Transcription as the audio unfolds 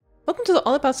Welcome to the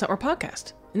All About Scentwork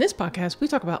podcast. In this podcast, we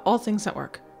talk about all things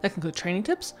scentwork. That can include training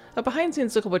tips, a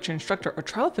behind-the-scenes look at what your instructor or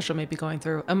trial official may be going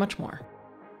through, and much more.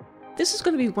 This is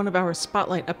going to be one of our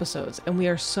spotlight episodes, and we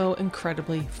are so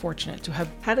incredibly fortunate to have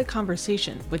had a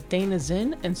conversation with Dana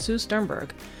Zinn and Sue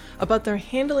Sternberg about their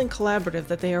handling collaborative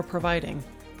that they are providing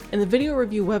and the video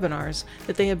review webinars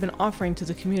that they have been offering to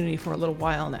the community for a little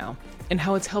while now, and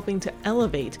how it's helping to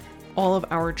elevate all of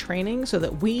our training so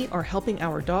that we are helping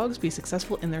our dogs be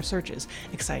successful in their searches.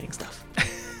 Exciting stuff.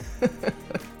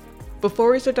 Before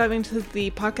we start diving into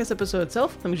the podcast episode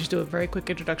itself, let me just do a very quick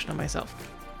introduction of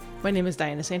myself. My name is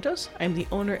Diana Santos. I am the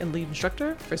owner and lead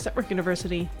instructor for Scentwork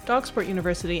University, Dog Sport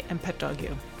University, and Pet Dog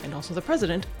U, and also the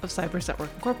president of Cyber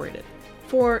Scentwork Incorporated.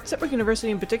 For Scentwork University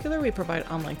in particular, we provide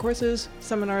online courses,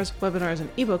 seminars, webinars,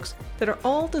 and ebooks that are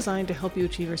all designed to help you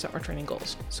achieve your Scentwork training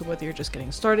goals. So whether you're just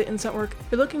getting started in Scentwork,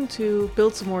 you're looking to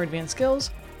build some more advanced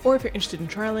skills, or if you're interested in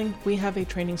trialing, we have a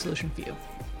training solution for you.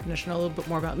 If you want to know a little bit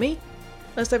more about me,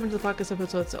 let's dive into the podcast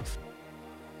episode itself.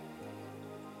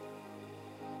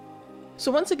 So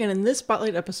once again, in this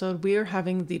spotlight episode, we are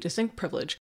having the distinct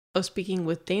privilege of speaking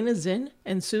with Dana Zinn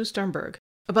and Sue Sternberg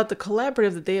about the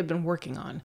collaborative that they have been working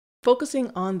on,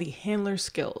 focusing on the handler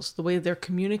skills, the way they're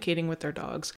communicating with their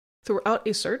dogs throughout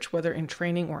a search, whether in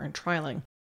training or in trialing,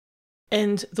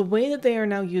 and the way that they are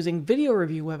now using video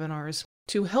review webinars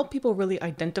to help people really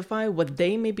identify what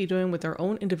they may be doing with their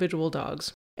own individual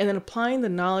dogs, and then applying the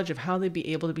knowledge of how they'd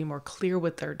be able to be more clear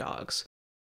with their dogs.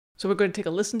 So we're going to take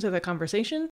a listen to that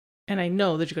conversation, and I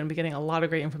know that you're going to be getting a lot of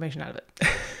great information out of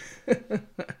it.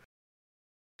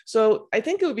 So I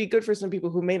think it would be good for some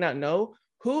people who may not know,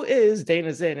 who is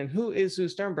Dana Zinn and who is Sue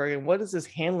Sternberg, and what is this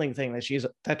handling thing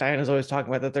that Diana's always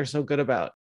talking about that they're so good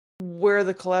about? Where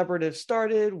the collaborative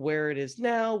started, where it is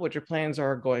now, what your plans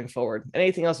are going forward, and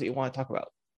anything else that you want to talk about.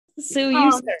 Sue,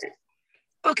 you start.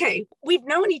 Okay, we've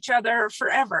known each other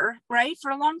forever, right? For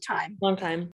a long time. Long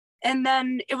time. And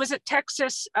then it was at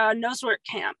Texas Nosework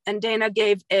Camp, and Dana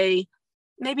gave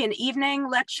maybe an evening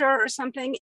lecture or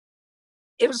something.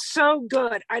 It was so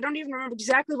good. I don't even remember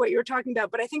exactly what you were talking about,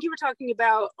 but I think you were talking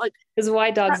about because why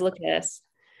dogs look at us.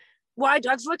 Why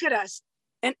dogs look at us.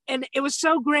 And it was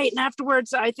so great. And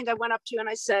afterwards, I think I went up to you and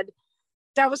I said,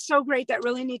 that was so great. That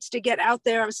really needs to get out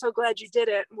there. I'm so glad you did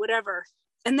it, whatever.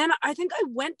 And then I think I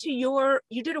went to you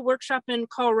did a workshop in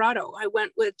Colorado. I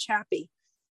went with Chappie.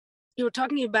 You were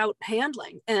talking about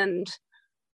handling and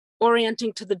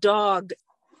orienting to the dog,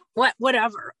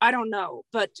 whatever. I don't know.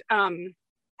 But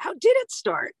how did it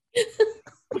start?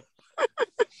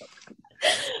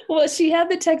 Well, she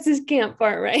had the Texas camp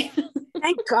part, right?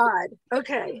 Thank God.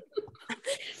 Okay.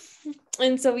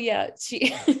 And so, yeah,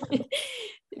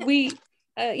 we'd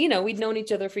known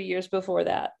each other for years before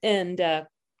that. And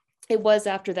it was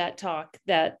after that talk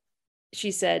that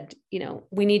she said,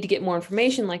 we need to get more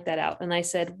information like that out. And I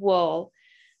said, well,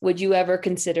 would you ever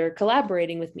consider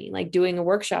collaborating with me, like doing a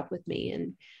workshop with me?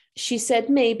 And she said,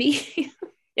 maybe.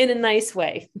 In a nice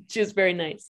way. She was very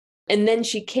nice. And then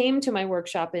she came to my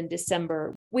workshop in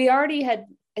December.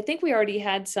 I think we already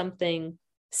had something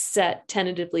set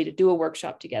tentatively to do a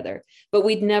workshop together, but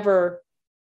we'd never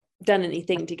done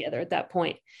anything together at that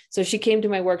point. So she came to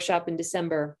my workshop in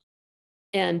December,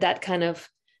 and that kind of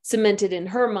cemented in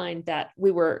her mind that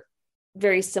we were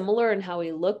very similar in how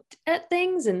we looked at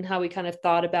things and how we kind of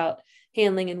thought about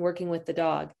handling and working with the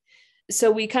dog.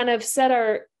 So we kind of set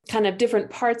our kind of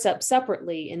different parts up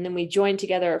separately. And then we joined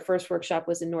together. Our first workshop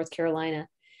was in North Carolina.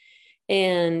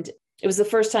 And it was the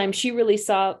first time she really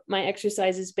saw my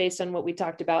exercises based on what we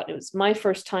talked about. It was my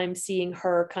first time seeing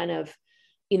her kind of,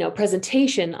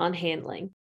 presentation on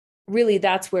handling. Really,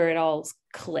 that's where it all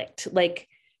clicked. Like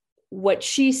what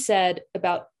she said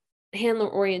about handler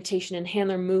orientation and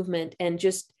handler movement and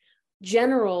just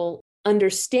general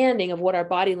understanding of what our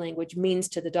body language means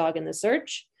to the dog in the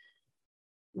search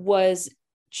was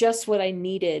just what I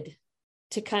needed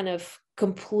to kind of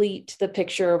complete the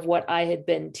picture of what I had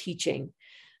been teaching.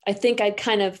 I think I'd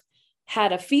kind of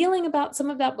had a feeling about some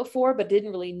of that before, but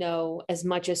didn't really know as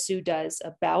much as Sue does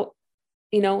about,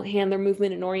 handler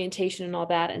movement and orientation and all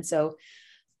that. And so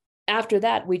after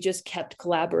that, we just kept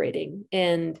collaborating,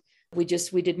 and we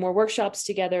did more workshops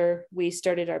together. We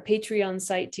started our Patreon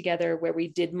site together where we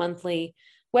did monthly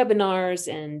webinars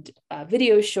and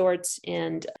video shorts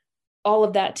and all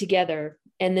of that together.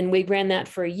 And then we ran that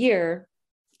for a year,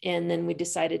 and then we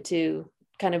decided to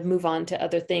kind of move on to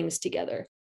other things together.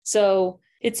 So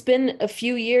it's been a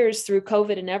few years through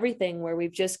COVID and everything where we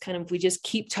just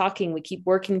keep talking, we keep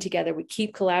working together, we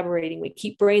keep collaborating, we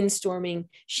keep brainstorming.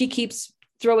 She keeps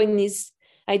throwing these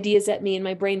ideas at me and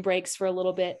my brain breaks for a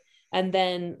little bit. And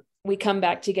then we come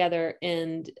back together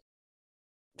and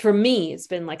for me, it's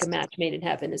been like a match made in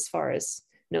heaven as far as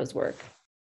nose work.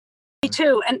 Me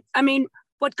too. And I mean,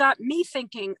 what got me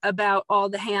thinking about all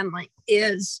the handling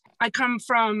is I come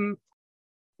from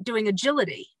doing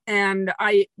agility, and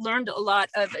I learned a lot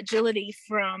of agility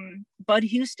from Bud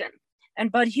Houston.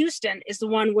 And Bud Houston is the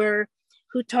one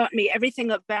who taught me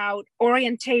everything about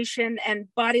orientation and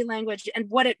body language and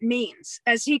what it means.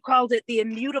 As he called it, the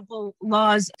immutable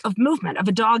laws of movement of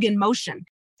a dog in motion,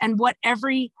 and what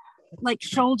every like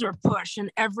shoulder push and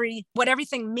what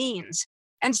everything means.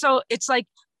 And so it's like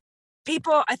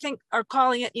people, I think, are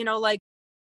calling it, like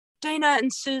Dana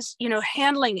and Sue's,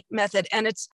 handling method. And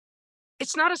it's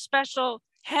not a special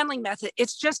handling method.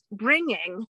 It's just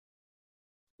bringing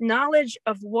knowledge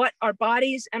of what our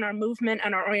bodies and our movement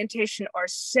and our orientation are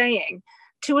saying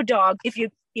to a dog. If you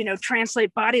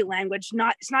translate body language,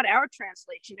 it's not our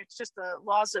translation, it's just the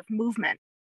laws of movement,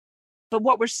 but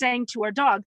what we're saying to our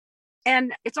dog.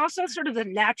 And it's also sort of the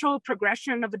natural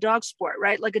progression of a dog sport,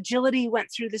 right? Like agility went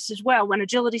through this as well. When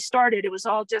agility started, it was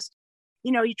all just,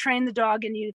 you train the dog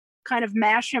and you kind of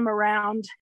mash him around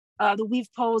the weave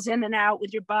poles in and out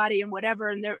with your body and whatever.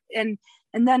 And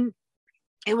then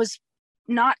it was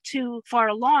not too far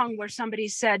along where somebody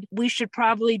said, we should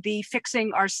probably be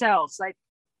fixing ourselves. Like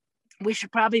we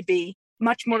should probably be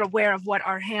much more aware of what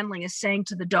our handling is saying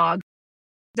to the dog,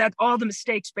 that all the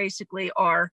mistakes basically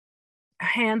are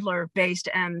handler based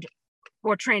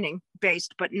or training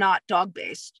based, but not dog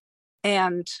based.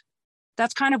 And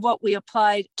that's kind of what we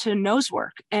applied to nose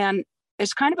work. And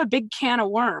it's kind of a big can of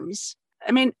worms.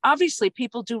 I mean, obviously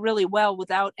people do really well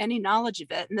without any knowledge of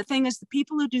it. And the thing is, the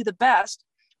people who do the best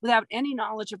without any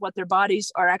knowledge of what their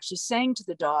bodies are actually saying to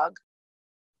the dog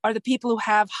are the people who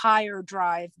have higher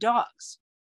drive dogs,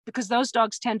 because those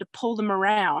dogs tend to pull them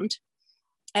around.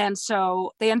 And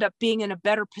so they end up being in a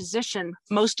better position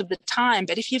most of the time.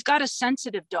 But if you've got a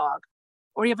sensitive dog,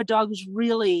 or you have a dog who's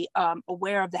really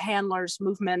aware of the handler's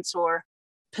movements or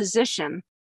position,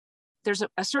 there's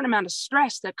a certain amount of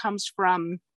stress that comes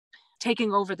from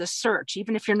taking over the search,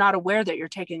 even if you're not aware that you're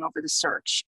taking over the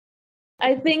search.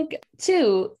 I think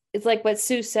too, it's like what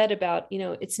Sue said about,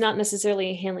 it's not necessarily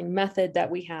a handling method that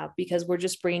we have, because we're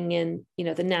just bringing in,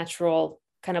 the natural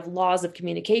kind of laws of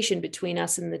communication between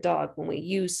us and the dog when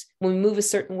we move a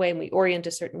certain way and we orient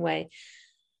a certain way.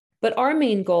 But our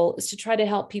main goal is to try to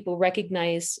help people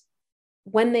recognize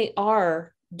when they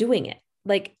are doing it.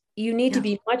 Like you need to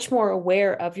be much more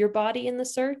aware of your body in the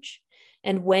search,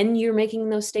 and when you're making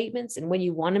those statements and when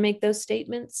you want to make those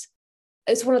statements.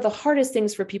 It's one of the hardest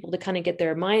things for people to kind of get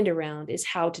their mind around, is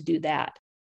how to do that.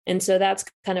 And so that's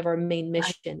kind of our main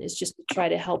mission, is just to try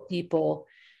to help people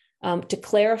to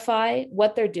clarify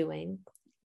what they're doing,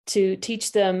 to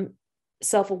teach them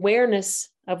self-awareness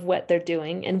of what they're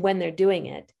doing and when they're doing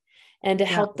it, and to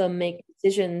help them make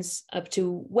decisions up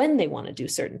to when they want to do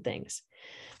certain things.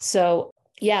 So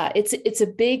yeah, it's a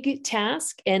big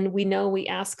task. And we know we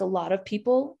ask a lot of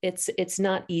people. It's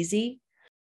not easy,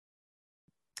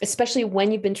 especially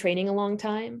when you've been training a long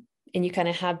time and you kind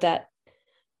of have that,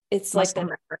 it's muscle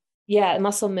like that,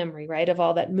 muscle memory, right? Of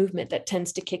all that movement that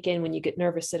tends to kick in when you get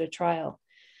nervous at a trial.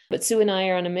 But Sue and I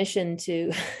are on a mission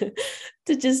to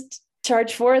just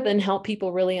charge forth and help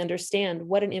people really understand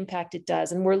what an impact it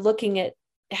does. And we're looking at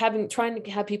trying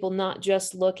to have people not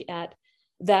just look at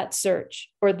that search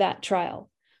or that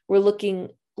trial. We're looking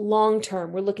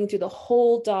long-term. We're looking through the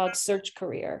whole dog search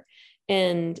career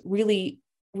and really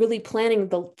planning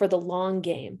for the long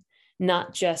game,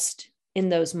 not just in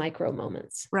those micro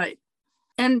moments. Right.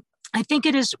 And I think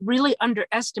it is really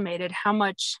underestimated how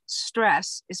much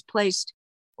stress is placed,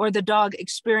 or the dog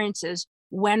experiences,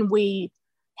 when we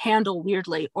handle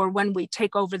weirdly, or when we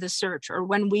take over the search, or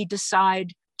when we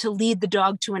decide to lead the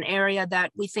dog to an area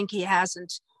that we think he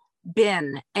hasn't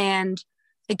been. And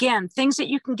again, things that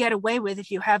you can get away with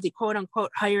if you have the quote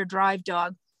unquote higher drive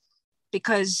dog,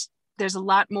 because there's a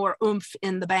lot more oomph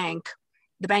in the bank.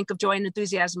 The bank of joy and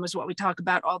enthusiasm is what we talk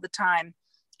about all the time.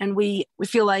 And we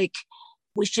feel like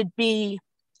we should be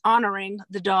honoring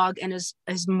the dog and his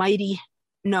mighty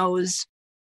nose,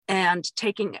 and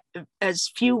taking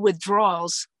as few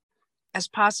withdrawals as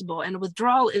possible. And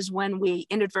withdrawal is when we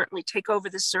inadvertently take over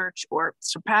the search, or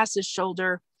surpass his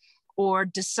shoulder, or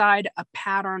decide a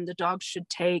pattern the dog should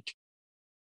take,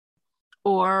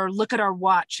 or look at our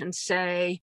watch and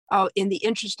say, oh, in the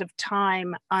interest of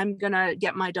time, I'm going to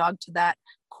get my dog to that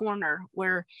corner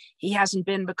where he hasn't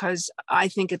been because I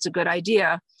think it's a good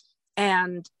idea.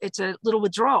 And it's a little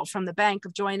withdrawal from the bank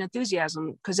of joy and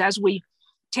enthusiasm, because as we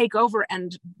take over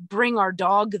and bring our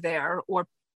dog there, or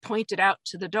point it out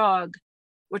to the dog,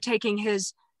 we're taking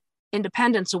his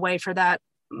independence away for that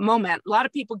moment. A lot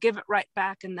of people give it right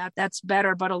back, and that's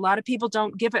better, but a lot of people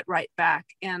don't give it right back.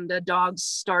 And the dogs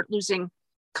start losing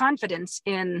confidence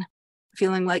in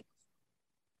feeling like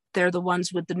they're the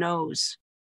ones with the nose.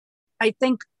 I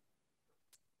think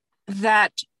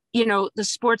that, the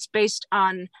sport's based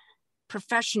on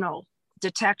professional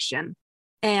detection.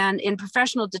 And in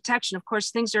professional detection, of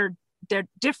course, they're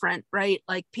different, right?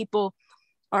 Like people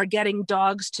are getting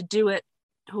dogs to do it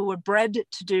who are bred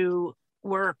to do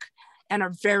work and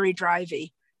are very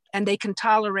drivey. And they can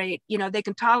tolerate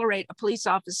a police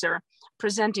officer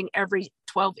presenting every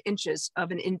 12 inches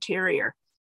of an interior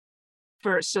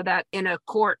so that in a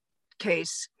court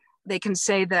case, they can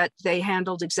say that they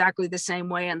handled exactly the same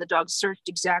way and the dog searched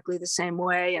exactly the same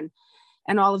way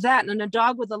and all of that. And a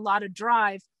dog with a lot of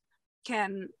drive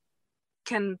can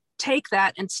take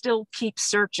that and still keep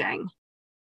searching.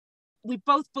 We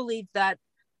both believe that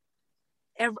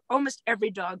almost every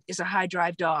dog is a high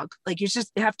drive dog. Like you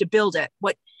have to build it.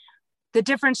 What the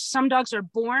difference, some dogs are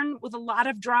born with a lot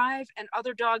of drive and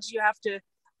other dogs, you have to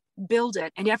build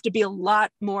it. And you have to be a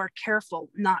lot more careful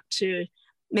not to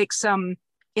make some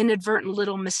inadvertent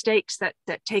little mistakes that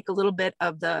take a little bit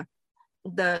of the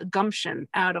gumption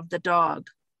out of the dog,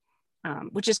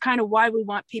 which is kind of why we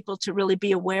want people to really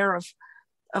be aware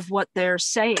of what they're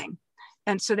saying.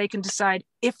 And so they can decide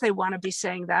if they want to be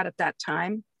saying that at that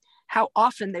time, how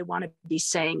often they want to be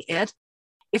saying it.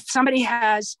 If somebody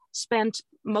has spent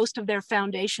most of their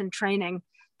foundation training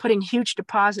putting huge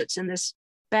deposits in this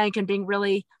bank and being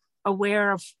really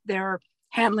aware of their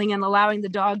handling and allowing the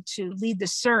dog to lead the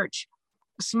search,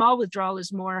 a small withdrawal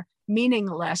is more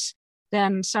meaningless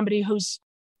than somebody who's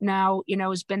now,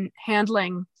 has been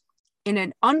handling in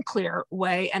an unclear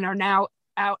way and are now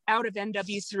out of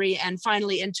NW3 and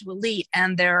finally into elite,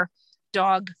 and their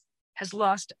dog has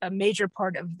lost a major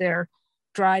part of their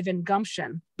drive and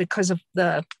gumption because of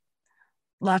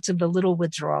lots of the little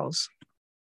withdrawals.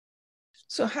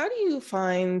 So how do you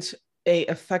find a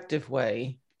effective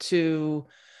way to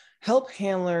help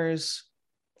handlers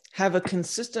have a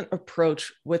consistent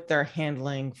approach with their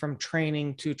handling from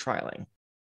training to trialing?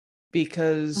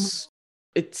 Because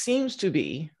it seems to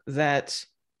be that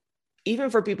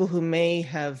even for people who may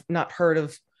have not heard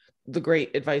of the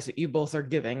great advice that you both are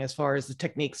giving as far as the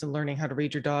techniques and learning how to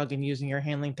read your dog and using your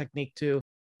handling technique to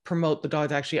promote the dog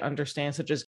to actually understand,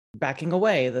 such as backing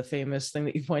away, the famous thing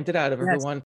that you pointed out of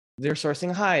everyone, they're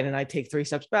sourcing hide and I take 3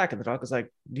 steps back and the dog is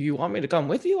like, do you want me to come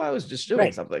with you? I was just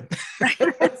doing something.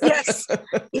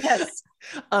 Yes.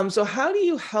 So how do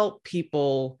you help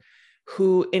people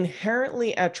who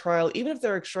inherently at trial, even if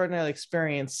they're extraordinarily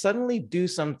experienced, suddenly do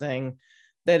something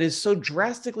that is so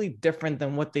drastically different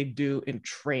than what they do in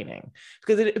training?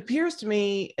 Because it appears to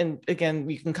me, and again,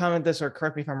 you can comment this or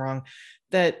correct me if I'm wrong,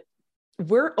 that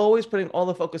we're always putting all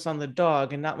the focus on the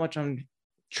dog and not much on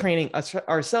training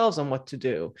ourselves on what to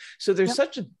do. So there's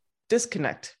such a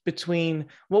disconnect between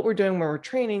what we're doing when we're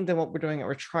training than what we're doing when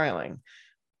we're trialing.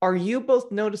 Are you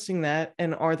both noticing that?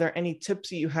 And are there any tips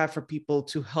that you have for people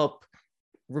to help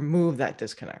remove that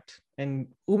disconnect? And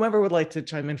whomever would like to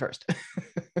chime in first.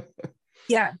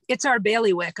 Yeah, it's our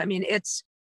bailiwick. I mean,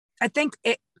 I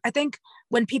think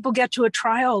when people get to a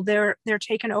trial, they're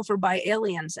taken over by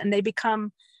aliens and they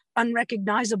become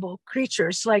unrecognizable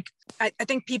creatures. Like I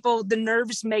think the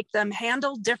nerves make them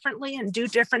handle differently and do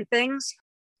different things,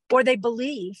 or they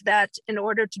believe that in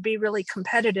order to be really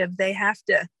competitive, they have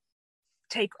to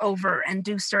take over and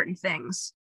do certain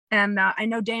things. And I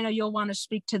know, Dana, you'll want to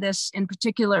speak to this in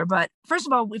particular, but first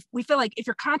of all, we feel like if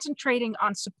you're concentrating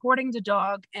on supporting the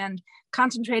dog and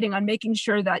concentrating on making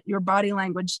sure that your body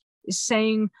language is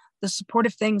saying the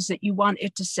supportive things that you want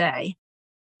it to say,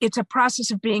 it's a process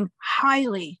of being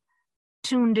highly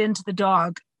tuned into the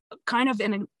dog, kind of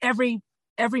in every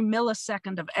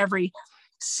millisecond of every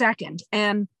second.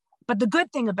 But the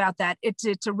good thing about that,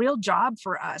 it's a real job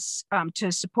for us to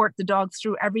support the dog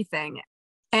through everything.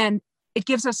 And it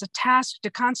gives us a task to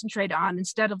concentrate on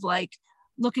instead of like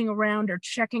looking around or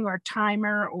checking our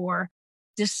timer or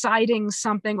deciding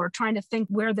something or trying to think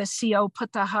where the CO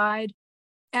put the hide.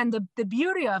 And the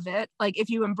beauty of it, like if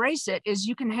you embrace it, is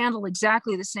you can handle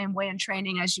exactly the same way in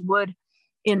training as you would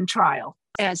in trial,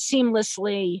 as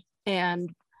seamlessly and,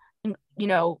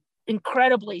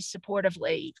 incredibly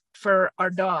supportively for our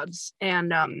dogs.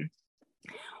 And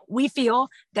we feel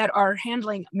that our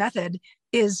handling method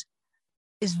is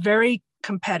very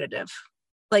competitive.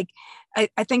 Like, I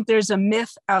think there's a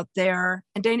myth out there,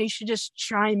 and Dana, you should just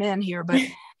chime in here, but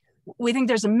we think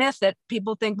there's a myth that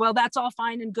people think, well, that's all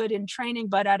fine and good in training,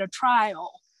 but at a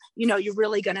trial, you're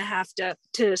really going to have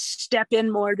to step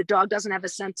in more. The dog doesn't have a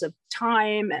sense of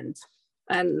time and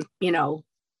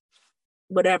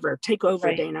whatever. Take over,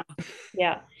 Right. Dana.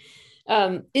 Yeah.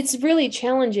 It's really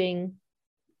challenging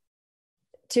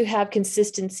to have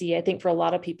consistency, I think, for a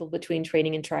lot of people between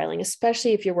training and trialing,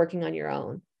 especially if you're working on your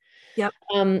own. Yep.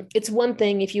 It's one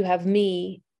thing if you have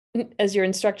me as your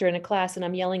instructor in a class and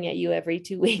I'm yelling at you every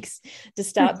 2 weeks to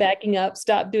stop backing up,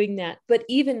 stop doing that. But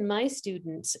even my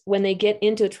students, when they get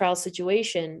into a trial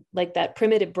situation, like that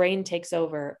primitive brain takes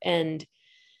over. And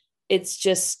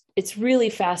it's really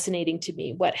fascinating to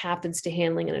me what happens to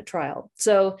handling in a trial.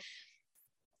 So,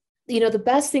 the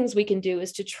best things we can do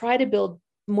is to try to build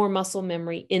more muscle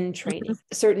memory in training,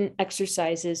 certain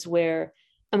exercises where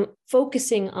I'm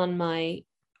focusing on my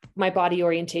body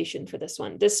orientation for this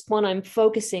one. This one, I'm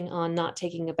focusing on not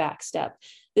taking a back step.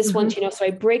 This one, so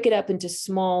I break it up into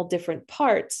small different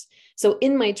parts. So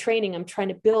in my training, I'm trying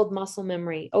to build muscle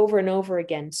memory over and over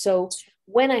again. So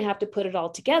when I have to put it all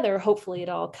together, hopefully it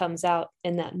all comes out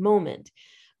in that moment.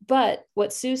 But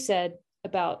what Sue said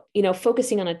about,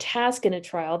 focusing on a task in a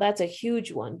trial, that's a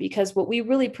huge one, because what we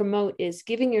really promote is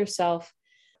giving yourself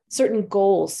certain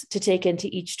goals to take into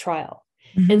each trial.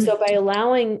 And so by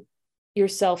allowing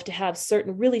yourself to have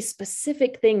certain really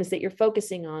specific things that you're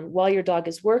focusing on while your dog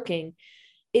is working,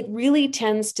 it really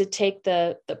tends to take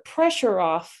the pressure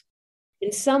off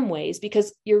in some ways,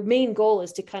 because your main goal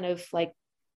is to kind of like,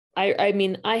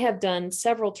 I have done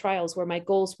several trials where my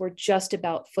goals were just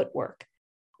about footwork,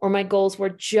 or my goals were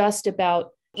just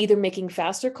about either making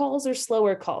faster calls or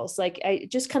slower calls. Like I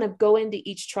just kind of go into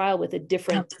each trial with a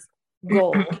different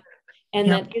goal.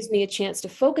 And that gives me a chance to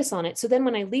focus on it. So then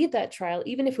when I leave that trial,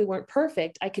 even if we weren't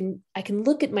perfect, I can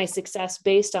look at my success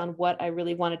based on what I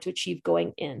really wanted to achieve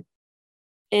going in.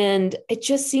 And it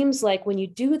just seems like when you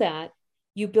do that,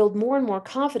 you build more and more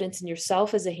confidence in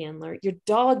yourself as a handler. Your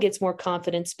dog gets more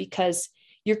confidence because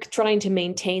you're trying to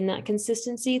maintain that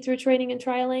consistency through training and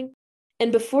trialing.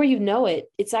 And before you know it,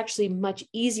 it's actually much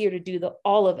easier to do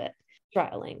all of it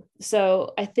trialing.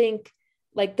 So I think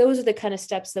like those are the kind of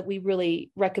steps that we really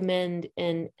recommend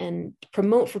and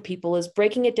promote for people, is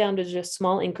breaking it down to just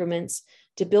small increments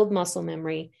to build muscle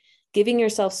memory, giving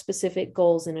yourself specific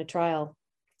goals in a trial,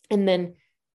 and then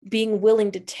being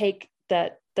willing to take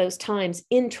those times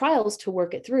in trials to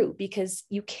work it through, because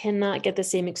you cannot get the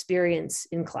same experience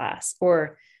in class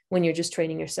or when you're just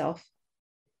training yourself.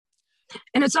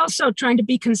 And it's also trying to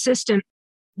be consistent,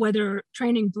 whether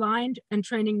training blind and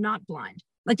training not blind.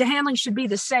 Like the handling should be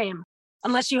the same,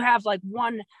 unless you have like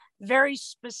one very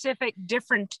specific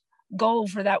different goal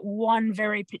for that one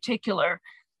very particular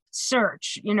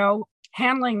search.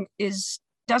 Handling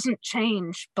doesn't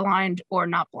change blind or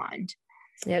not blind.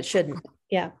 Yeah, it shouldn't.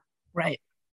 Yeah. Right.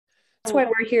 That's why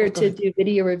we're here to do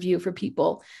video review for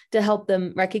people, to help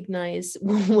them recognize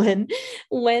when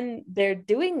they're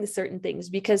doing certain things,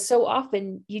 because so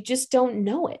often you just don't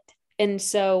know it. And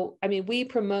so, we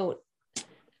promote,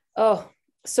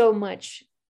 so much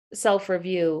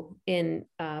self-review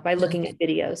by looking at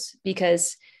videos,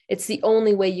 because it's the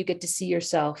only way you get to see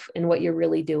yourself and what you're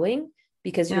really doing,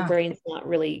 because your brain's not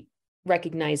really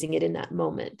recognizing it in that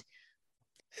moment.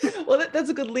 Well, that's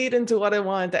a good lead into what I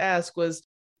wanted to ask, was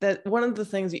that one of the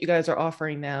things that you guys are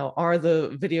offering now are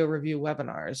the video review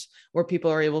webinars, where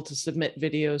people are able to submit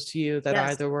videos to you that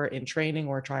either were in training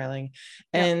or trialing.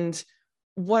 And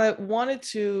what I wanted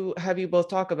to have you both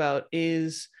talk about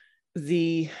is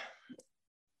I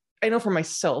know for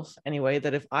myself anyway,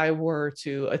 that if I were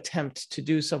to attempt to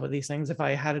do some of these things, if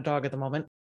I had a dog at the moment,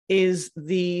 is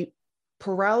the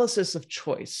paralysis of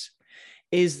choice,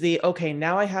 is okay,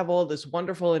 now I have all this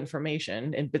wonderful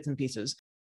information in bits and pieces.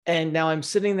 And now I'm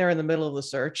sitting there in the middle of the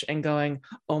search and going,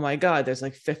 oh my God, there's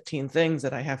like 15 things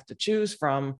that I have to choose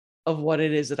from of what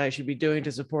it is that I should be doing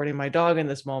to supporting my dog in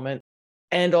this moment.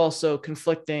 And also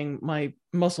conflicting my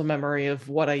muscle memory of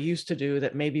what I used to do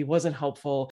that maybe wasn't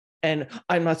helpful. And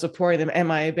I'm not supporting them.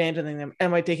 Am I abandoning them?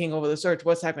 Am I taking over the search?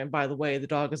 What's happening? By the way, the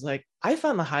dog is like, I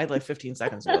found the hide like 15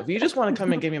 seconds ago. If you just want to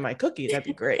come and give me my cookie, that'd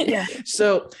be great. Yeah.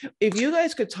 So if you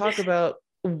guys could talk about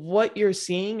what you're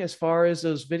seeing as far as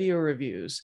those video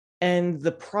reviews and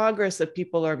the progress that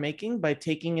people are making by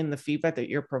taking in the feedback that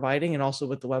you're providing, and also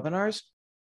with the webinars,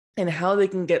 and how they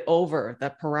can get over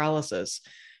that paralysis.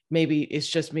 Maybe it's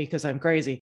just me because I'm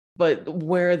crazy, but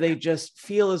where they just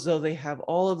feel as though they have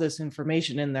all of this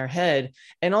information in their head.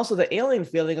 And also the alien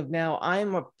feeling of, now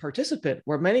I'm a participant,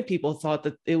 where many people thought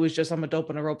that it was just, I'm a dope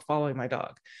on a rope following my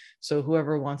dog. So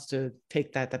whoever wants to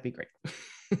take that'd be great.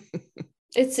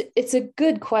 It's a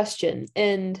good question.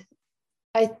 And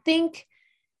I think,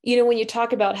 when you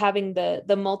talk about having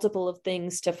the multiple of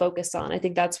things to focus on, I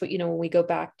think that's what, when we go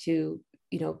back to,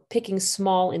 picking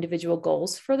small individual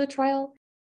goals for the trial.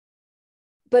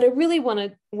 But I really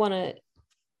want to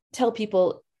tell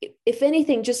people, if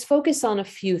anything, just focus on a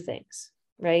few things,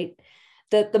 right?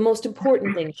 The most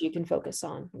important things you can focus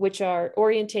on, which are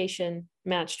orientation,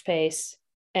 matched pace,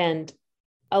 and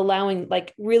allowing,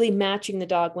 like really matching the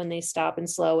dog when they stop and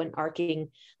slow, and arcing,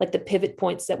 like the pivot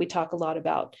points that we talk a lot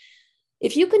about.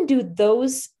 If you can do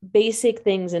those basic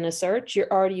things in a search,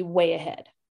 you're already way ahead,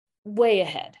 way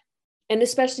ahead. And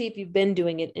especially if you've been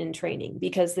doing it in training,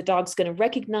 because the dog's going to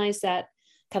recognize that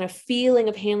kind of feeling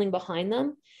of handling behind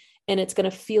them, and it's going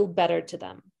to feel better to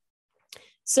them.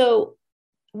 So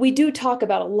we do talk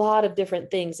about a lot of different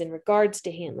things in regards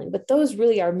to handling, but those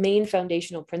really are main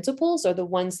foundational principles, are the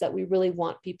ones that we really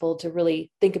want people to really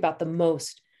think about the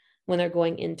most when they're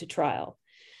going into trial.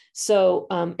 So,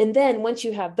 and then once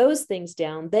you have those things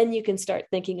down, then you can start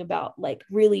thinking about like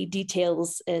really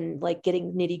details and like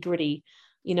getting nitty gritty.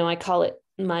 You know, I call it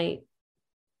my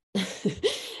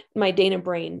my Dana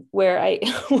brain, where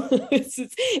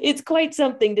it's quite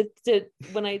something to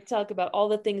when I talk about all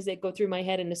the things that go through my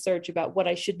head in a search about what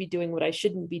I should be doing, what I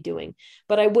shouldn't be doing.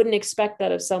 But I wouldn't expect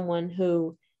that of someone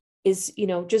who is, you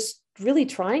know, just really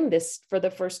trying this for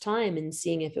the first time and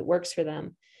seeing if it works for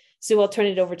them. So I'll turn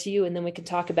it over to you, and then we can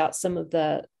talk about some of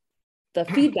the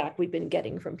feedback we've been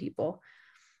getting from people.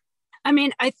 I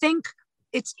mean, I think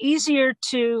it's easier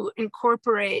to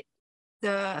incorporate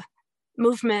the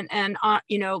movement and,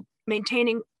 you know,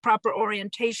 maintaining proper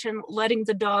orientation, letting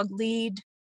the dog lead,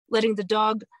 letting the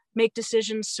dog make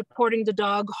decisions, supporting the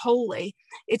dog wholly.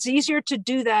 It's easier to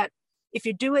do that if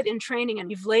you do it in training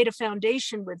and you've laid a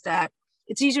foundation with that.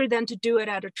 It's easier than to do it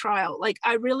at a trial. Like,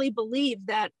 I really believe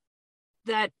that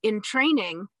in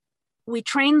training, we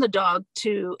train the dog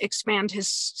to expand his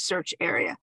search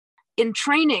area. In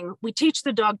training, we teach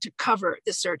the dog to cover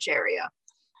the search area,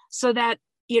 so that,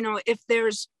 you know, if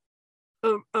there's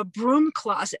a broom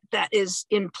closet that is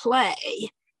in play,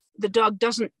 the dog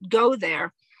doesn't go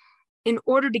there. In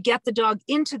order to get the dog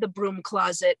into the broom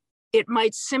closet, it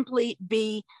might simply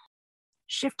be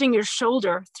shifting your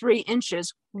shoulder 3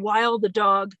 inches while the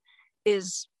dog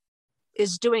is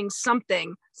doing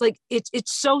something. It's like,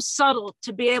 it's so subtle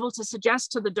to be able to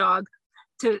suggest to the dog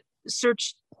to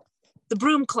search the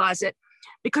broom closet,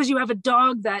 because you have a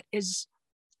dog that is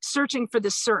searching for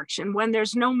the search. And when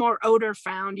there's no more odor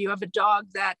found, you have a dog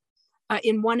that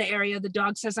in one area, the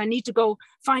dog says, I need to go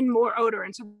find more odor.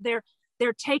 And so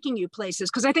they're taking you places.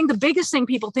 Because I think the biggest thing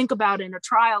people think about in a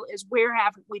trial is, where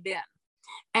haven't we been?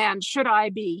 And should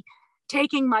I be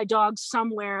taking my dog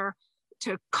somewhere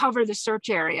to cover the search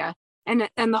area? And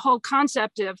the whole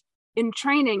concept of in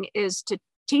training is to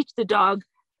teach the dog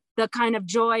the kind of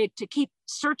joy to keep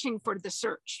searching for the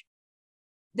search.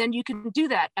 Then you can do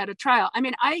that at a trial. I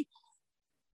mean,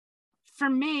 for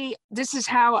me, this is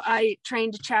how I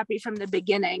trained Chappie from the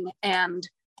beginning, and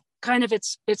kind of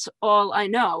it's all I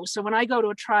know. So when I go to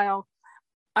a trial,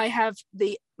 I have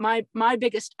my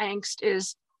biggest angst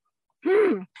is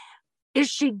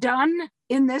she done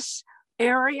in this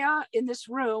area, in this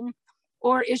room,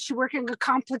 or is she working a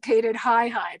complicated high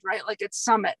hide, right? Like at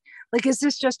Summit. Like, is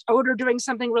this just odor doing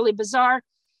something really bizarre?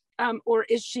 Or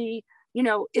is she, you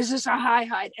know, is this a high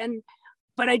hide?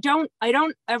 But I don't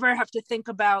ever have to think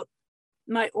about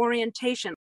my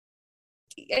orientation.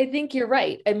 I think you're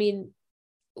right. I mean,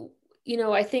 you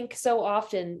know, I think so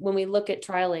often when we look at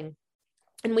trialing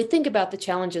and we think about the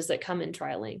challenges that come in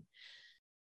trialing,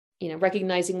 you know,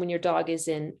 recognizing when your dog is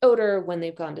in odor, when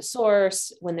they've gone to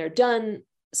source, when they're done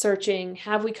searching,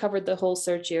 have we covered the whole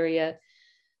search area?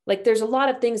 Like, there's a lot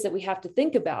of things that we have to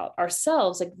think about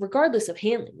ourselves, like regardless of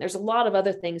handling, there's a lot of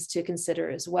other things to consider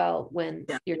as well when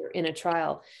you're in a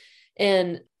trial.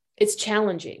 And it's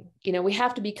challenging. You know, we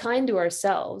have to be kind to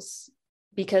ourselves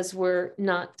because we're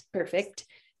not perfect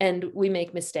and we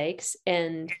make mistakes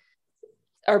and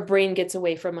our brain gets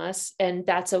away from us, and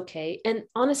that's okay. And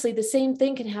honestly, the same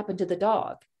thing can happen to the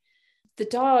dog.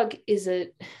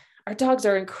 Our dogs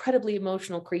are incredibly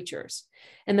emotional creatures,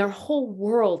 and their whole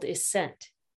world is scent.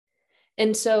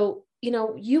 And so, you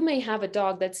know, you may have a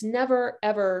dog that's never,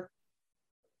 ever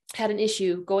had an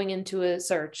issue going into a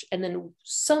search, and then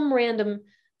some random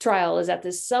trial is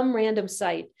at some random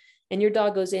site, and your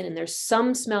dog goes in and there's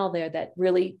some smell there that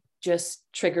really just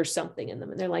triggers something in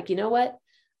them. And they're like, you know what?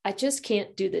 I just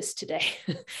can't do this today.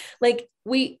 Like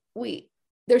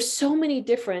there's so many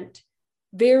different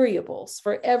variables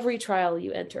for every trial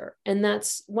you enter. And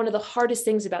that's one of the hardest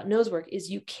things about nose work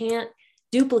is you can't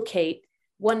duplicate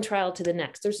one trial to the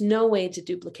next. There's no way to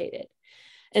duplicate it.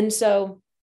 And so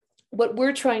what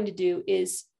we're trying to do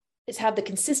is have the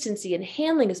consistency in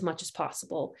handling as much as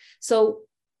possible. So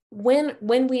when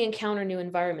we encounter new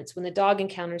environments, when the dog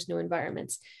encounters new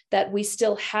environments, that we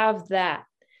still have that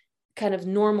kind of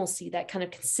normalcy, that kind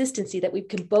of consistency that we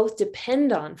can both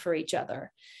depend on for each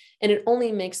other. And it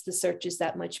only makes the searches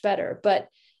that much better. But,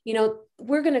 you know,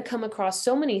 we're going to come across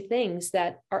so many things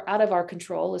that are out of our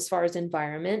control as far as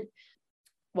environment.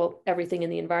 Well, everything in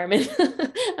the environment.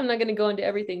 I'm not going to go into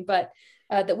everything, but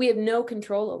that we have no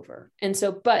control over. And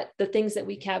so, but the things that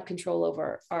we have control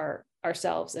over are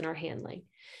ourselves and our handling.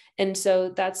 And so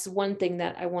that's one thing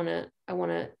that I want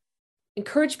to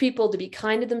encourage people to be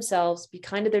kind to themselves, be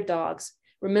kind to their dogs.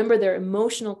 Remember, they're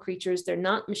emotional creatures. They're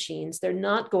not machines. They're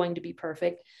not going to be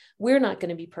perfect. We're not going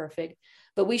to be perfect,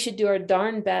 but we should do our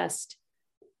darn best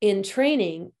in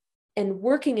training and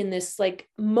working in this like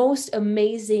most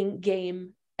amazing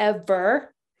game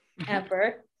ever,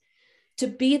 to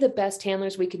be the best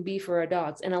handlers we can be for our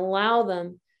dogs and allow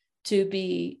them to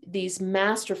be these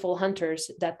masterful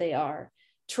hunters that they are.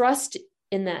 Trust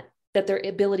in that their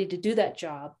ability to do that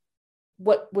job.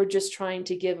 What we're just trying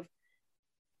to give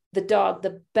the dog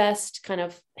the best kind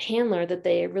of handler that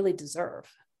they really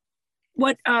deserve.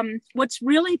 What's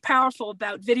really powerful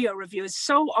about video review is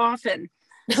so often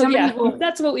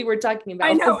that's what we were talking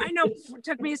about. I know it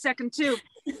took me a second too.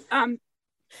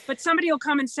 But somebody will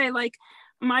come and say, like,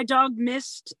 my dog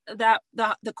missed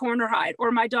the corner hide,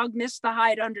 or my dog missed the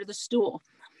hide under the stool.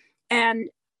 And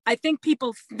I think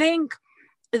people think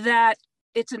that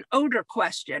it's an odor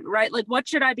question, right? Like, what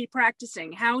should I be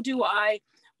practicing? How do I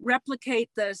replicate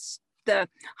the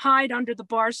hide under the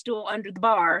bar stool under the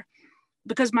bar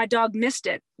because my dog missed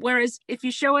it? Whereas if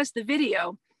you show us the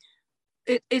video,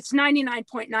 it's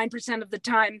 99.9% of the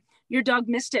time your dog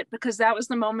missed it because that was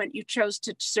the moment you chose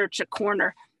to search a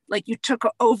corner. Like, you took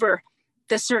over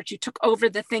the search, you took over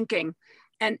the thinking.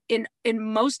 And in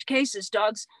most cases,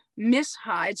 dogs miss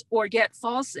hides or get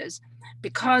falses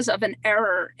because of an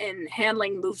error in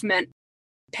handling movement,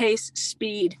 pace,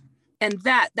 speed. And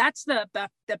that's the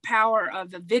power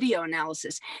of a video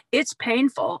analysis. It's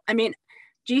painful. I mean,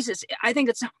 Jesus, I think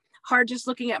it's hard just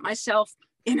looking at myself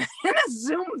in a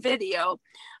Zoom video,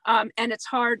 and it's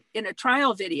hard in a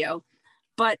trial video,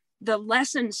 but the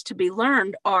lessons to be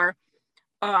learned are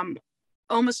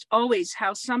almost always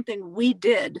how something we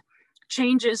did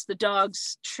changes the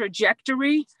dog's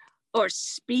trajectory or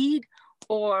speed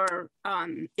or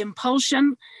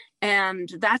impulsion. And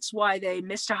that's why they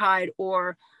missed a hide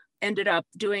or ended up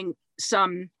doing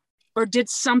did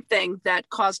something that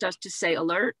caused us to say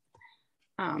alert.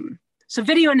 So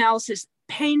video analysis,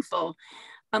 painful,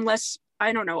 unless,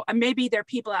 I don't know, maybe there are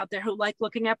people out there who like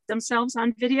looking at themselves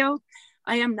on video.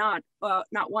 I am not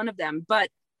one of them, but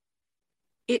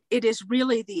it is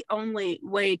really the only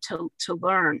way to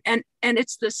learn. And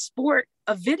it's the sport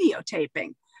of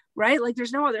videotaping, right? Like,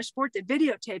 there's no other sport that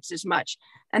videotapes as much.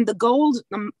 And the gold,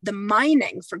 the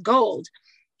mining for gold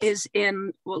is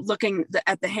in looking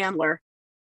at the handler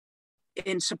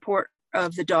in support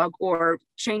of the dog or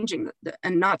changing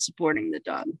and not supporting the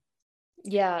dog.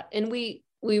 Yeah. And we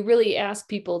really ask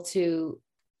people to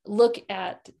look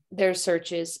at their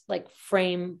searches like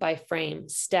frame by frame,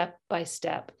 step by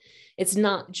step. It's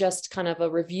not just kind of a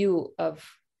review of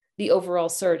the overall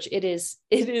search. It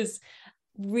is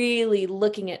really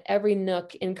looking at every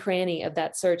nook and cranny of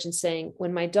that search and saying,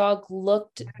 when my dog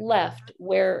looked left,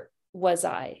 where was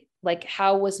I? Like,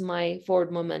 how was my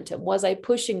forward momentum? Was I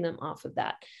pushing them off of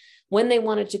that? When they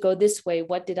wanted to go this way,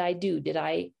 what did I do? Did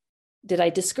I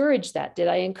discourage that? Did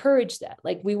I encourage that?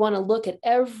 Like, we want to look at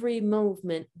every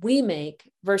movement we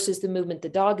make versus the movement the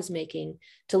dog is making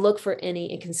to look for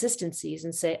any inconsistencies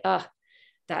and say,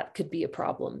 that could be a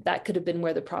problem. That could have been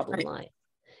where the problem lies.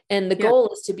 And the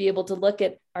goal is to be able to look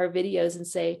at our videos and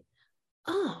say,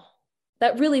 oh,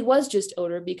 that really was just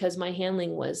odor because my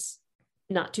handling was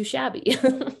not too shabby.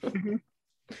 Mm-hmm.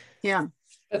 Yeah.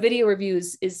 But video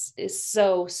reviews is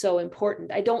so, so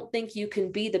important. I don't think you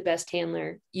can be the best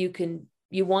handler you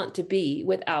want to be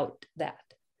without that.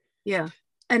 Yeah.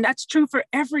 And that's true for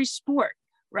every sport,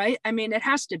 right? I mean, it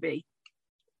has to be.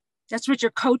 That's what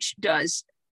your coach does.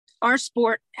 Our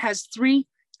sport has 3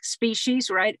 species,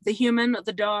 right? The human,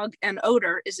 the dog, and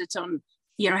odor is its own,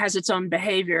 has its own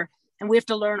behavior. And we have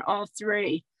to learn all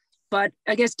 3. But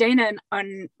I guess Dana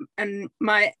and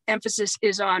my emphasis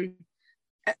is on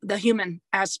the human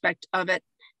aspect of it,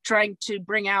 trying to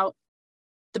bring out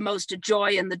the most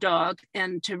joy in the dog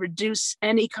and to reduce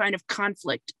any kind of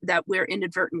conflict that we're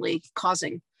inadvertently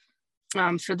causing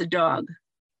for the dog.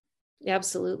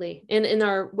 Absolutely. And in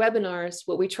our webinars,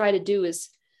 what we try to do is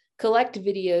collect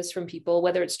videos from people,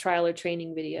 whether it's trial or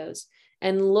training videos,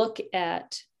 and look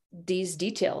at these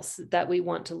details that we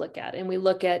want to look at. And we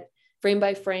look at frame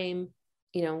by frame,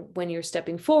 when you're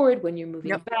stepping forward, when you're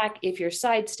moving back, if you're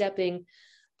sidestepping,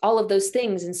 all of those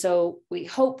things. And so we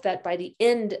hope that by the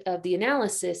end of the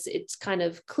analysis, it's kind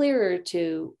of clearer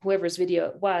to whoever's video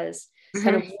it was,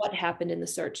 kind of what happened in the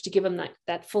search, to give them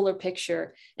that fuller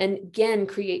picture and again,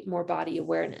 create more body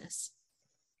awareness.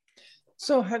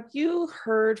 So have you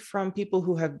heard from people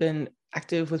who have been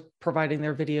active with providing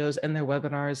their videos and their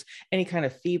webinars, any kind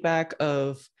of feedback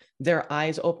of their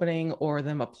eyes opening or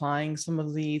them applying some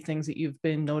of the things that you've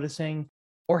been noticing?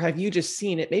 Or have you just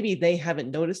seen it? Maybe they haven't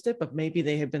noticed it, but maybe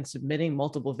they have been submitting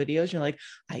multiple videos. You're like,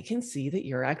 I can see that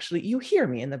you hear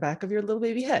me in the back of your little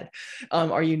baby head.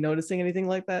 Are you noticing anything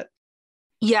like that?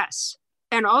 Yes.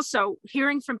 And also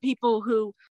hearing from people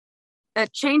who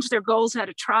changed their goals at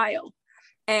a trial,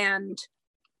 and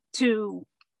to,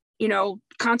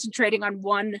 concentrating on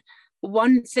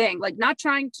one thing, like not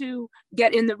trying to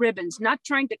get in the ribbons, not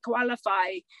trying to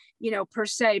qualify, per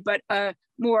se, but a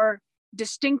more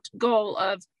distinct goal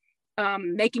of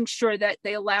making sure that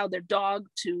they allow their dog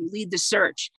to lead the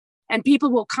search. And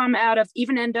people will come out of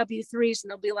even NW3s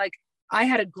and they'll be like, I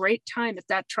had a great time at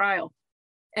that trial.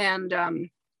 And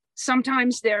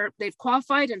sometimes they've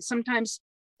qualified and sometimes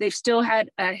they've still had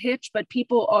a hitch, but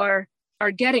people are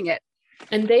getting it.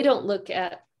 And they don't look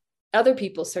at other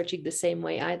people searching the same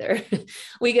way either.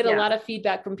 We get a lot of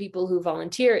feedback from people who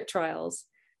volunteer at trials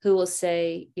who will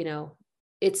say,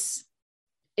 it's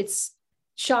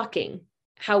shocking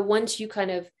how once you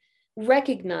kind of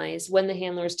recognize when the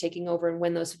handler is taking over and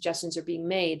when those suggestions are being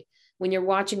made, when you're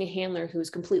watching a handler who's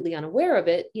completely unaware of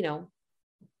it,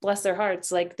 bless their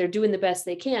hearts, like they're doing the best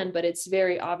they can, but it's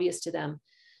very obvious to them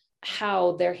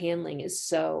how their handling is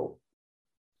so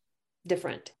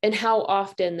different and how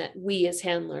often that we as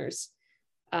handlers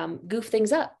goof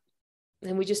things up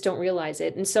and we just don't realize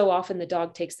it. And so often the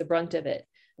dog takes the brunt of it,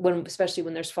 especially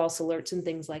when there's false alerts and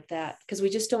things like that, because we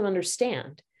just don't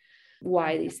understand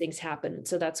why these things happen.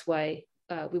 So that's why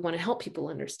we want to help people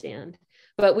understand.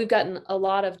 But we've gotten a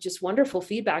lot of just wonderful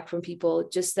feedback from people,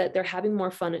 just that they're having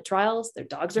more fun at trials. Their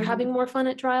dogs are having more fun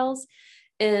at trials.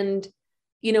 And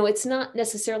it's not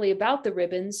necessarily about the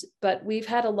ribbons, but we've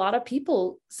had a lot of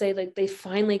people say like they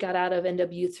finally got out of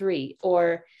NW3,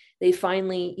 or they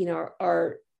finally,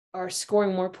 are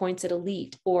scoring more points at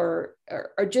elite, or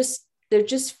they're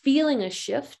just feeling a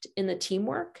shift in the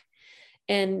teamwork,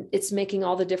 and it's making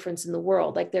all the difference in the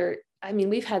world. Like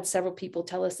we've had several people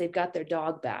tell us they've got their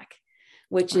dog back,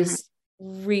 which is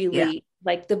really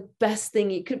like the best thing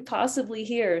you could possibly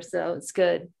hear. So it's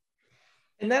good.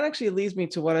 And that actually leads me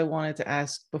to what I wanted to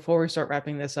ask before we start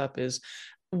wrapping this up is,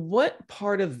 what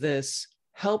part of this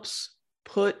helps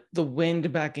put the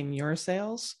wind back in your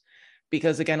sails?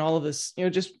 Because again, all of this,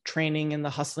 just training and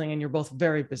the hustling, and you're both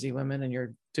very busy women and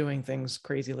you're doing things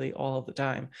crazily all of the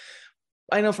time.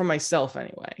 I know for myself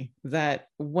anyway, that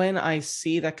when I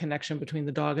see that connection between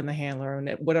the dog and the handler and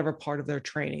at whatever part of their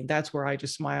training, that's where I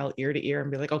just smile ear to ear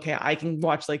and be like, okay, I can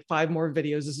watch like 5 more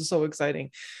videos. This is so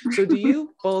exciting. So do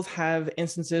you both have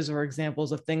instances or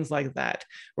examples of things like that,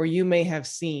 where you may have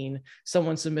seen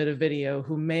someone submit a video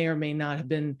who may or may not have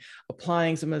been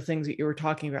applying some of the things that you were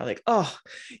talking about? Like, oh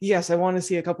yes, I want to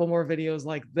see a couple more videos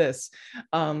like this,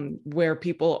 where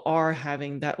people are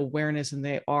having that awareness and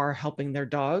they are helping their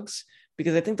dogs.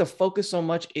 Because I think the focus so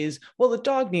much is, well, the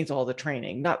dog needs all the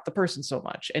training, not the person so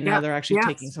much. And now they're actually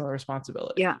taking some of the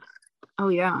responsibility. Yeah. Oh,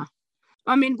 yeah.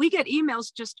 I mean, we get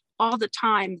emails just all the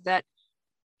time that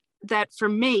for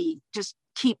me, just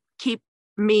keep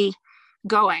me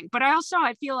going. But I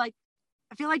feel like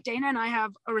Dana and I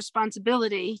have a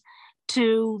responsibility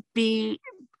to be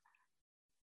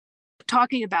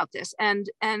talking about this and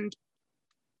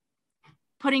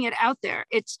putting it out there.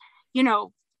 It's,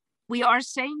 we are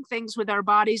saying things with our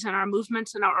bodies and our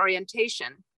movements and our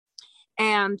orientation.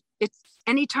 And it's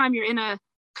anytime you're in a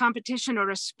competition or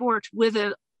a sport with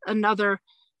another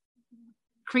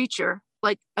creature,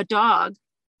 like a dog,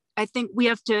 I think we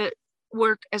have to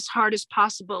work as hard as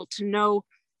possible to know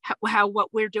how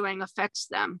what we're doing affects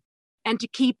them, and to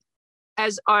keep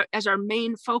as our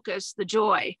main focus the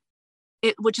joy,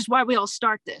 which is why we all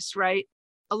start this, right?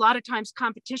 A lot of times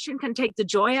competition can take the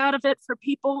joy out of it for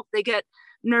people. They get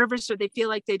nervous or they feel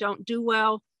like they don't do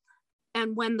well.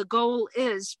 And when the goal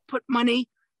is put money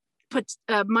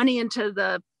into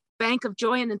the bank of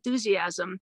joy and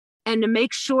enthusiasm, and to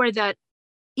make sure that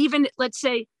even, let's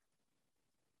say,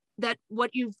 that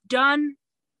what you've done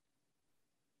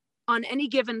on any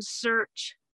given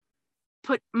search,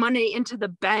 put money into the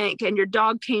bank, and your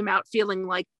dog came out feeling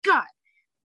like, God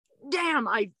damn,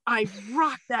 I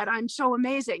rocked that. I'm so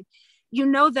amazing.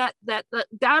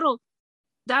 That'll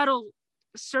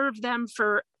serve them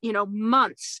for,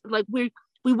 months. Like we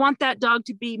want that dog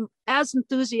to be as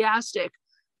enthusiastic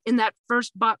in that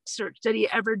first box search that he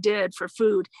ever did for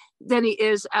food than he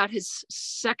is at his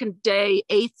second day,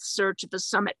 8th search at the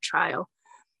Summit trial.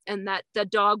 And that the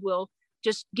dog will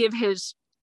just give his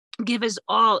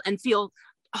all and feel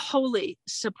wholly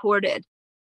supported.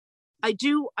 I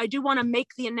do want to make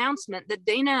the announcement that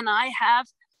Dana and I have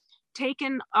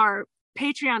taken our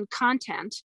Patreon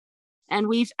content and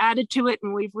we've added to it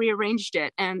and we've rearranged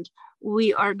it. And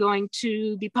we are going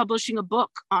to be publishing a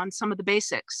book on some of the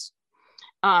basics,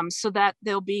 so that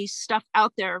there'll be stuff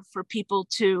out there for people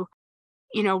to,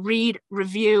 read,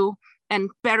 review,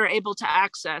 and better able to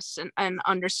access and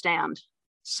understand.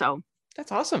 So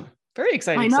that's awesome. Very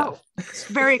exciting. I know. Stuff. It's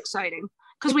very exciting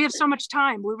because we have so much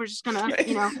time. We were just gonna,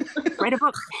 write a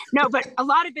book. No, but a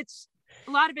lot of it's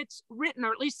written,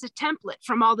 or at least a template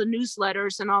from all the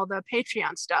newsletters and all the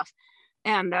Patreon stuff.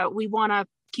 And we want to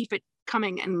keep it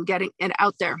coming and getting it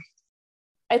out there.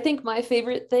 I think my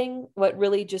favorite thing, what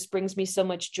really just brings me so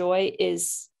much joy,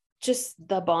 is just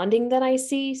the bonding that I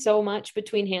see so much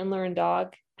between handler and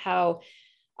dog. How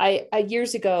I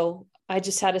years ago, I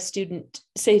just had a student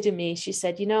say to me, she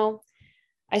said,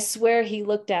 I swear he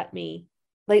looked at me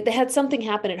like they had something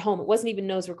happen at home. It wasn't even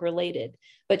nosework related,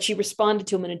 but she responded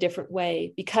to him in a different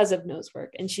way because of nosework.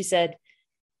 And she said,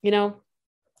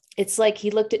 it's like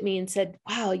he looked at me and said,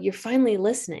 wow, you're finally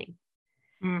listening.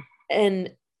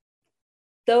 And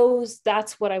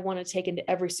that's what I want to take into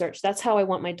every search. That's how I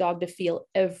want my dog to feel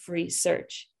every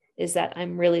search, is that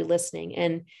I'm really listening.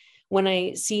 And when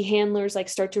I see handlers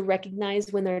start to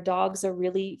recognize when their dogs are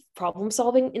really problem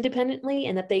solving independently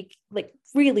and that they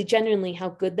really genuinely how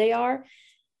good they are,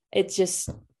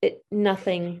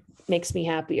 nothing makes me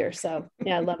happier. So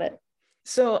yeah, I love it.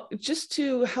 So just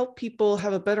to help people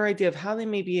have a better idea of how they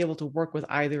may be able to work with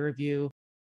either of you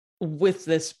with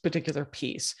this particular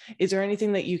piece, is there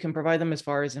anything that you can provide them as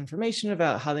far as information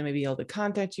about how they may be able to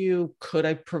contact you? Could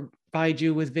I provide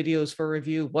you with videos for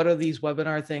review? What are these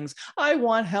webinar things? I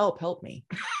want help me.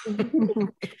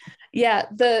 Yeah,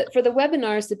 for the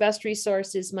webinars, the best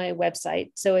resource is my website.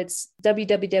 So it's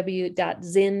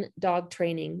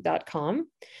www.zindogtraining.com.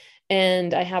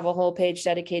 And I have a whole page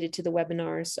dedicated to the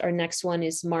webinars. Our next one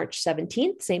is March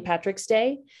 17th, St. Patrick's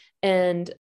Day.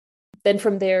 And then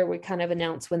from there, we kind of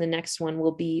announce when the next one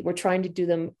will be. We're trying to do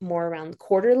them more around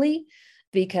quarterly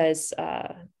because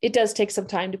it does take some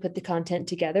time to put the content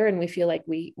together. And we feel like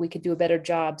we could do a better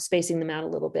job spacing them out a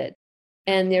little bit.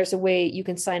 And there's a way you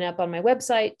can sign up on my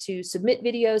website to submit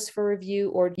videos for review,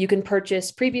 or you can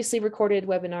purchase previously recorded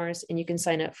webinars and you can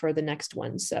sign up for the next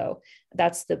one. So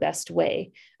that's the best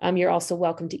way. You're also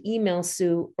welcome to email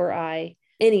Sue or I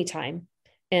anytime.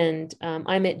 And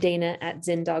I'm at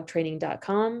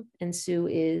dana@zindogtraining.com, and Sue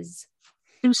is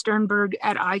Sue Sternberg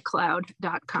at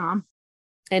iCloud.com.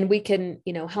 And we can,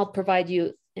 help provide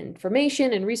you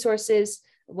information and resources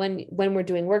when we're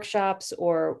doing workshops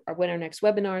or when our next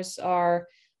webinars are.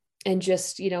 And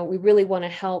just, we really want to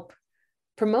help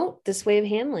promote this way of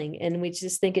handling. And we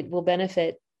just think it will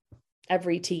benefit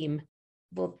every team.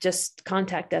 Will just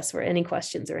contact us for any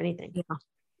questions or anything.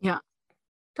 Yeah.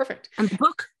 Perfect. And the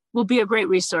book will be a great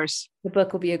resource. The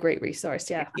book will be a great resource.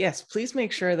 Yeah. Yes. Please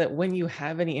make sure that when you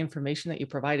have any information that you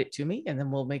provide it to me, and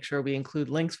then we'll make sure we include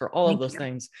links for all of those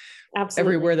things. Absolutely.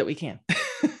 Everywhere that we can.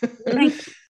 Thank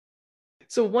you.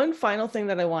 So one final thing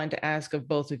that I wanted to ask of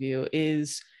both of you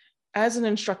is, as an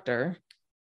instructor,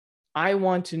 I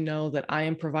want to know that I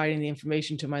am providing the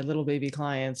information to my little baby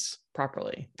clients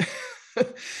properly.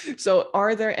 So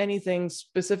are there anything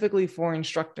specifically for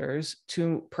instructors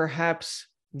to perhaps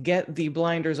get the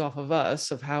blinders off of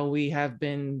us of how we have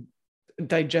been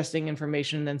digesting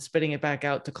information and then spitting it back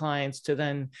out to clients to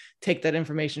then take that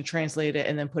information, translate it,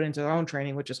 and then put into their own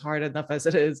training, which is hard enough as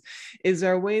it is? Is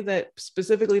there a way that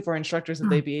specifically for instructors that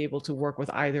they be able to work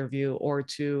with either of you or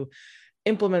to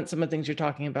implement some of the things you're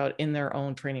talking about in their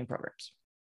own training programs?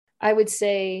 I would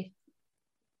say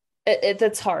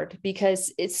that's hard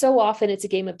because it's so often it's a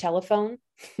game of telephone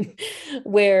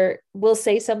where we'll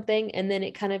say something and then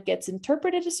it kind of gets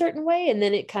interpreted a certain way and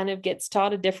then it kind of gets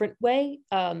taught a different way.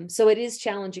 So it is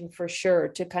challenging for sure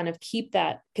to kind of keep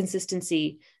that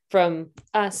consistency from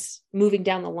us moving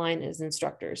down the line as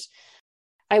instructors.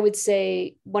 I would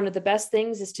say one of the best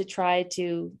things is to try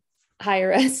to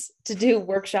hire us to do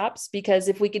workshops, because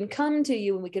if we can come to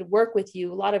you and we can work with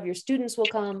you, a lot of your students will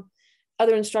come,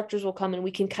 other instructors will come, and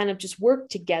we can kind of just work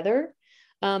together.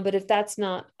 But if that's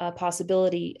not a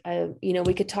possibility,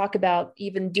 we could talk about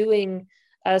even doing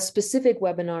a specific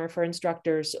webinar for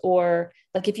instructors, or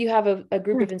like if you have a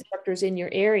group of instructors in your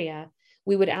area,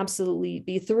 we would absolutely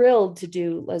be thrilled to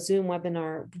do a Zoom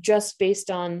webinar just based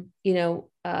on,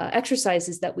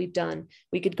 exercises that we've done.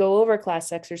 We could go over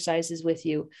class exercises with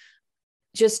you.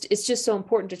 It's just so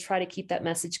important to try to keep that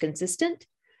message consistent,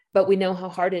 but we know how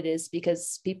hard it is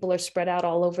because people are spread out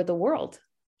all over the world.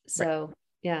 So right.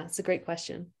 Yeah, it's a great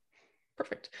question.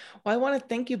 Perfect. Well, I want to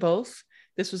thank you both.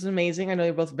 This was amazing. I know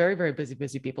you're both very, very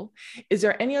busy people. Is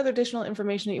there any other additional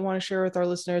information that you want to share with our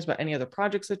listeners about any other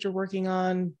projects that you're working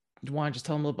on? Do you want to just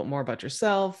tell them a little bit more about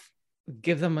yourself?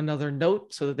 Give them another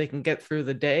note so that they can get through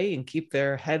the day and keep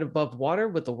their head above water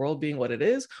with the world being what it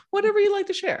is? Whatever you'd like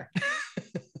to share.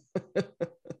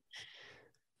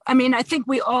 I mean, I think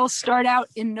we all start out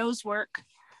in nose work.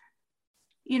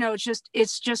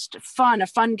 It's just fun, a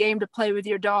fun game to play with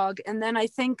your dog. And then I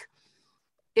think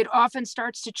it often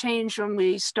starts to change when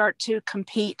we start to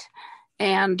compete,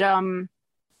 and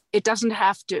it doesn't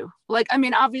have to.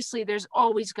 Obviously there's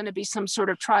always going to be some sort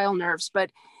of trial nerves, but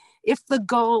if the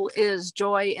goal is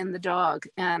joy in the dog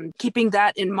and keeping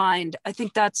that in mind, I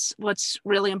think that's what's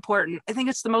really important. I think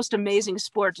it's the most amazing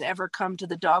sport to ever come to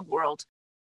the dog world.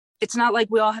 It's not like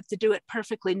we all have to do it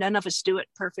perfectly. None of us do it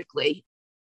perfectly,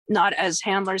 not as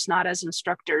handlers, not as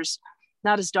instructors,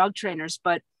 not as dog trainers,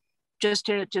 but just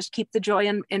to keep the joy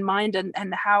in mind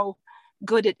and how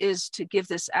good it is to give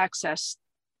this access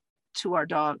to our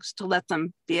dogs, to let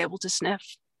them be able to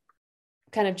sniff.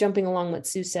 Kind of jumping along what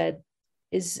Sue said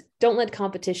is don't let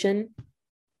competition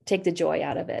take the joy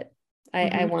out of it.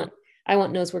 I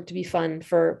want nose work to be fun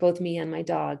for both me and my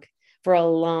dog for a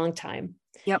long time.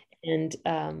 Yep. And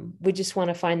we just want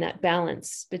to find that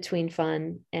balance between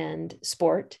fun and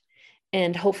sport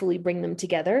and hopefully bring them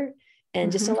together and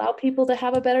just allow people to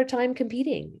have a better time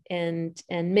competing and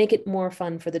make it more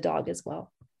fun for the dog as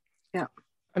well. Yeah.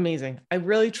 Amazing. I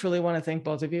really, truly want to thank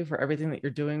both of you for everything that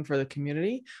you're doing for the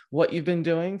community, what you've been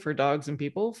doing for dogs and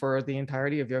people for the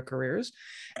entirety of your careers,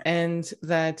 and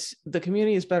that the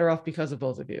community is better off because of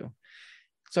both of you.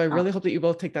 So I really hope that you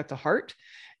both take that to heart,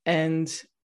 and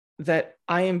that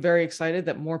I am very excited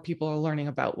that more people are learning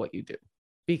about what you do,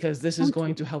 because this is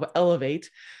going to help elevate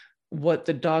what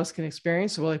the dogs can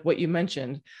experience. So like what you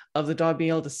mentioned of the dog being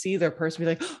able to see their person, be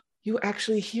like, oh, you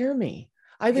actually hear me.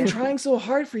 I've been trying so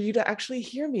hard for you to actually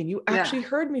hear me. And you actually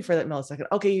heard me for that millisecond.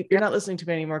 Okay, you're not listening to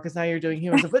me anymore because now you're doing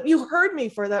human stuff, but you heard me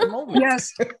for that moment.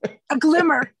 Yes, a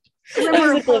glimmer.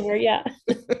 A glimmer, yeah.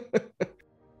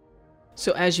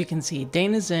 So as you can see,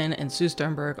 Dana Zinn and Sue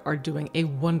Sternberg are doing a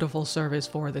wonderful service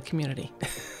for the community.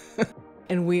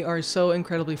 And we are so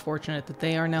incredibly fortunate that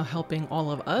they are now helping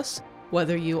all of us,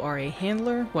 whether you are a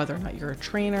handler, whether or not you're a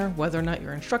trainer, whether or not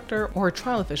you're an instructor or a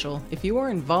trial official. If you are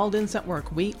involved in scent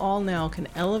work, we all now can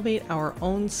elevate our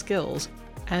own skills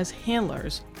as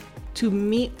handlers to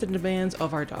meet the demands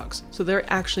of our dogs. So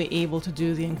they're actually able to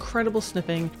do the incredible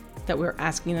sniffing that we're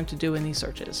asking them to do in these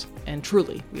searches. And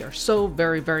truly, we are so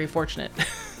very, very fortunate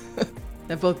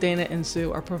that both Dana and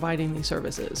Sue are providing these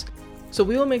services. So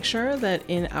we will make sure that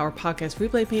in our podcast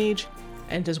replay page,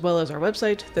 and as well as our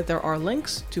website, that there are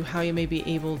links to how you may be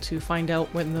able to find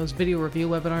out when those video review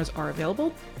webinars are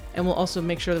available. And we'll also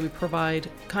make sure that we provide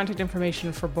contact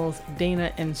information for both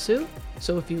Dana and Sue.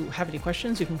 So if you have any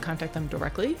questions, you can contact them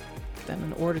directly. Then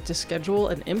in order to schedule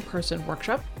an in-person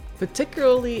workshop,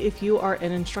 particularly if you are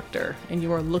an instructor and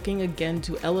you are looking again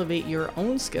to elevate your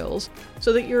own skills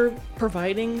so that you're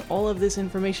providing all of this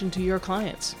information to your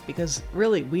clients, because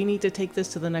really we need to take this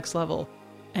to the next level.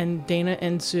 And Dana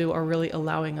and Sue are really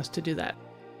allowing us to do that.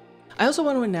 I also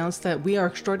want to announce that we are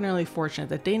extraordinarily fortunate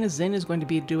that Dana Zinn is going to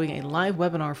be doing a live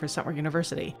webinar for Scent Work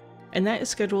University, and that is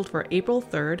scheduled for April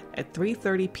 3rd at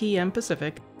 3:30 p.m.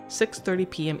 Pacific, 6:30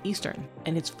 p.m. Eastern,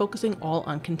 and it's focusing all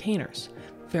on containers.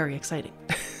 Very exciting.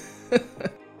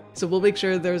 So we'll make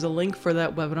sure there's a link for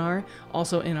that webinar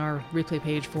also in our replay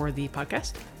page for the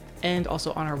podcast and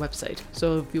also on our website.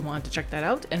 So if you want to check that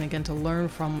out, and again to learn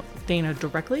from Dana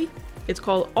directly, it's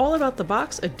called All About the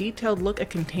Box, a detailed look at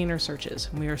container searches.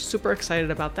 We are super excited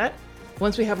about that.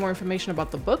 Once we have more information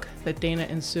about the book that Dana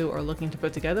and Sue are looking to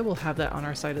put together, we'll have that on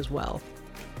our site as well.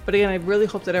 But again, I really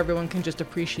hope that everyone can just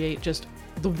appreciate just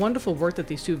the wonderful work that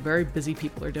these two very busy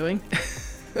people are doing.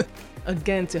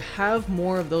 Again, to have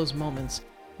more of those moments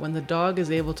when the dog is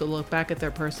able to look back at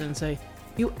their person and say,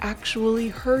 you actually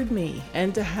heard me.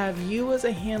 And to have you as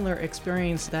a handler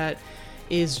experience that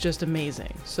is just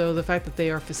amazing. So the fact that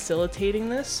they are facilitating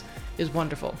this is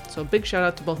wonderful. So big shout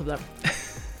out to both of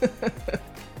them.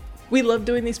 We love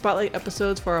doing these spotlight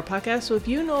episodes for our podcast. So if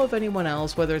you know of anyone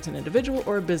else, whether it's an individual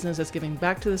or a business that's giving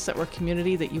back to the Scent Work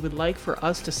community that you would like for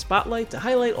us to spotlight, to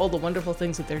highlight all the wonderful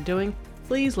things that they're doing,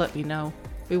 please let me know.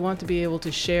 We want to be able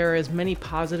to share as many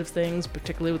positive things,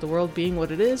 particularly with the world being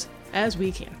what it is, as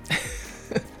we can.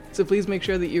 So please make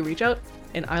sure that you reach out,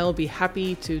 and I'll be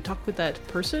happy to talk with that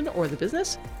person or the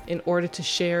business in order to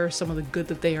share some of the good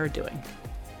that they are doing.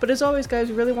 But as always, guys,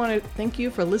 we really want to thank you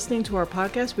for listening to our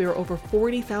podcast. We are over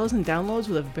 40,000 downloads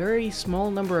with a very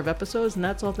small number of episodes, and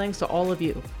that's all thanks to all of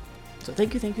you. So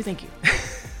thank you, thank you, thank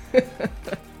you.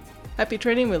 Happy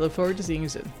training. We look forward to seeing you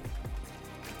soon.